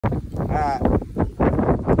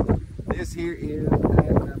This here is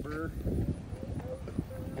tag number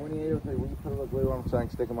 2803. Will you put a little glue on them so I can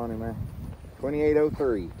stick them on him there?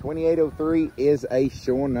 2803. 2803 is a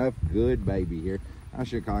sure enough good baby here. I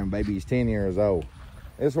should call him baby. He's 10 years old.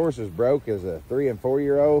 This horse is broke as a 3 and 4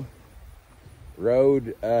 year old,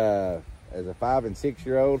 rode as a 5 and 6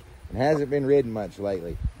 year old, and hasn't been ridden much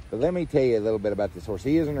lately. But let me tell you a little bit about this horse.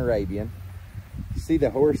 He is an Arabian. See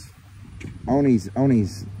the horse on his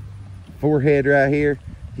forehead right here?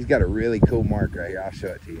 He's got a really cool mark right here. I'll show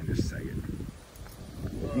it to you in just a second.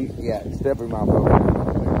 Yeah, step him off over there.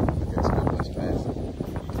 That's good, much faster.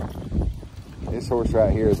 This horse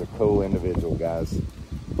right here is a cool individual, guys.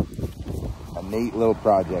 A neat little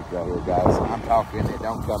project right here, guys. I'm talking, it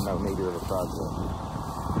don't come no neater of a project.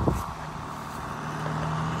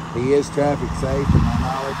 He is traffic safe, to my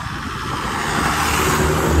knowledge.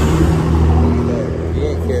 Look at that. He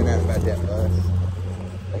ain't caring nothing about that bus.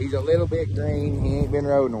 He's a little bit green. He ain't been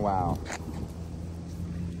rode in a while.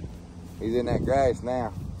 He's in that grass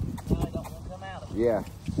now. No, he don't want to come out of it. Yeah.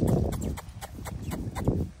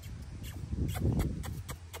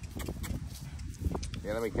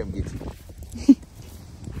 Yeah, let me come get you.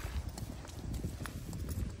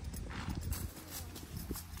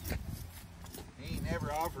 He ain't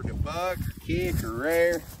never offered to buck or kick or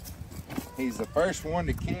rear. He's the first one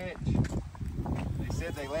to catch. They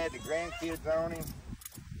said they led the grandkids on him.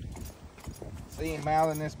 See him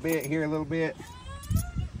mouthing this bit here a little bit.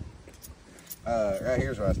 Right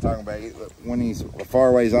here's what I was talking about. When he's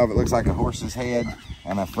far ways off, it looks like a horse's head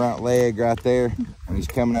and a front leg right there. When he's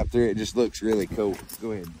coming up through, it just looks really cool.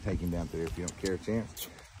 Go ahead and take him down through if you don't care a chance.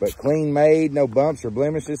 But clean made, no bumps or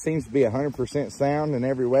blemishes. Seems to be 100% sound in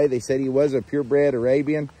every way. They said he was a purebred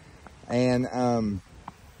Arabian, and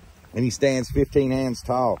he stands 15 hands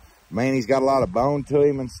tall. Man, he's got a lot of bone to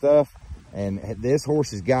him and stuff. And this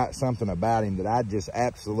horse has got something about him that I just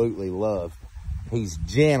absolutely love. He's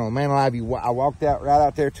gentle, man alive. I walked out right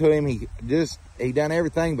out there to him. He done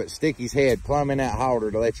everything but stick his head plumb in that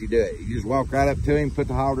halter to let you do it. You just walk right up to him, put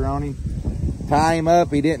the halter on him, tie him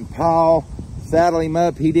up. He didn't paw. Saddle him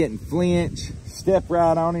up. He didn't flinch. Step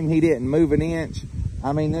right on him. He didn't move an inch.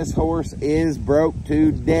 I mean, this horse is broke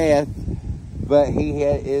to death, but he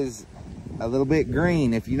is a little bit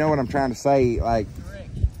green, if you know what I'm trying to say. Like,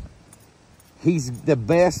 he's the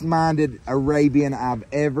best-minded Arabian I've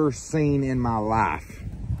ever seen in my life.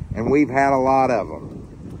 And we've had a lot of them.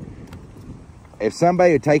 If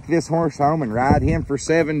somebody would take this horse home and ride him for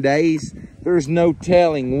 7 days, there's no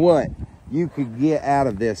telling what you could get out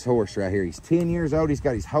of this horse right here. He's 10 years old. He's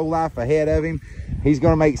got his whole life ahead of him. He's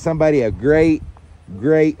going to make somebody a great,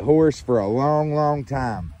 great horse for a long, long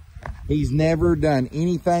time. He's never done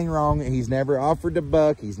anything wrong. He's never offered to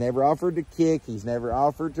buck. He's never offered to kick. He's never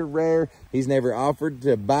offered to rear. He's never offered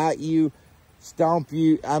to bite you, stomp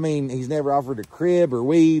you. I mean, he's never offered to crib or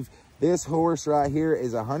weave. This horse right here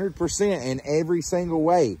is 100% in every single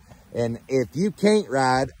way. And if you can't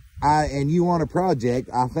ride and you want a project,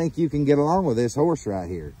 I think you can get along with this horse right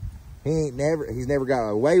here. He's never got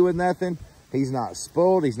away with nothing. He's not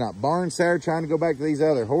spoiled. He's not barn sour trying to go back to these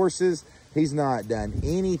other horses. He's not done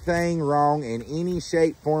anything wrong in any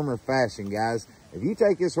shape, form, or fashion, guys. If you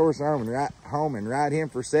take this horse home and ride him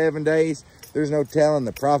for 7 days, there's no telling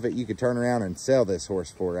the profit you could turn around and sell this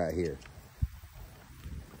horse for right here.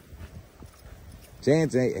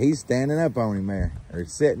 Chance, he's standing up on him there, or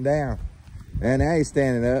he's sitting down. And now he's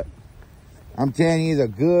standing up. I'm telling you, he's a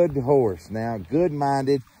good horse now,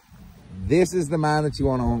 good-minded. This is the mind that you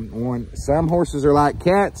want on one. Some horses are like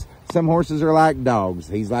cats. Some horses are like dogs.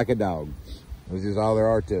 He's like a dog. Which is all there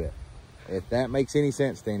are to it. If that makes any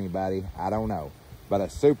sense to anybody, I don't know. But a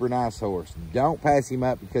super nice horse. Don't pass him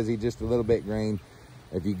up because he's just a little bit green.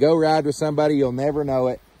 If you go ride with somebody, you'll never know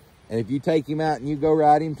it. And if you take him out and you go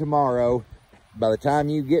ride him tomorrow, by the time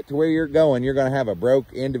you get to where you're going to have a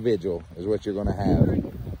broke individual is what you're going to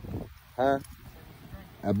have. Huh?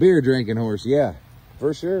 A beer drinking horse, yeah.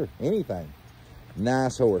 For sure. Anything.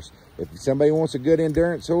 Nice horse. If somebody wants a good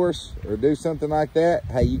endurance horse or do something like that,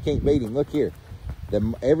 hey, you can't beat him. Look here.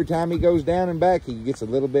 Every time he goes down and back, he gets a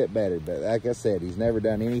little bit better. But like I said, he's never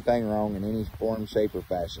done anything wrong in any form, shape, or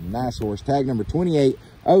fashion. Nice horse. Tag number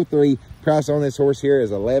 2803. Price on this horse here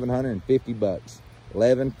is $1,150 bucks.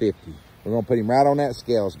 $1,150. We're going to put him right on that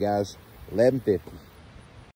scales, guys. $1,150.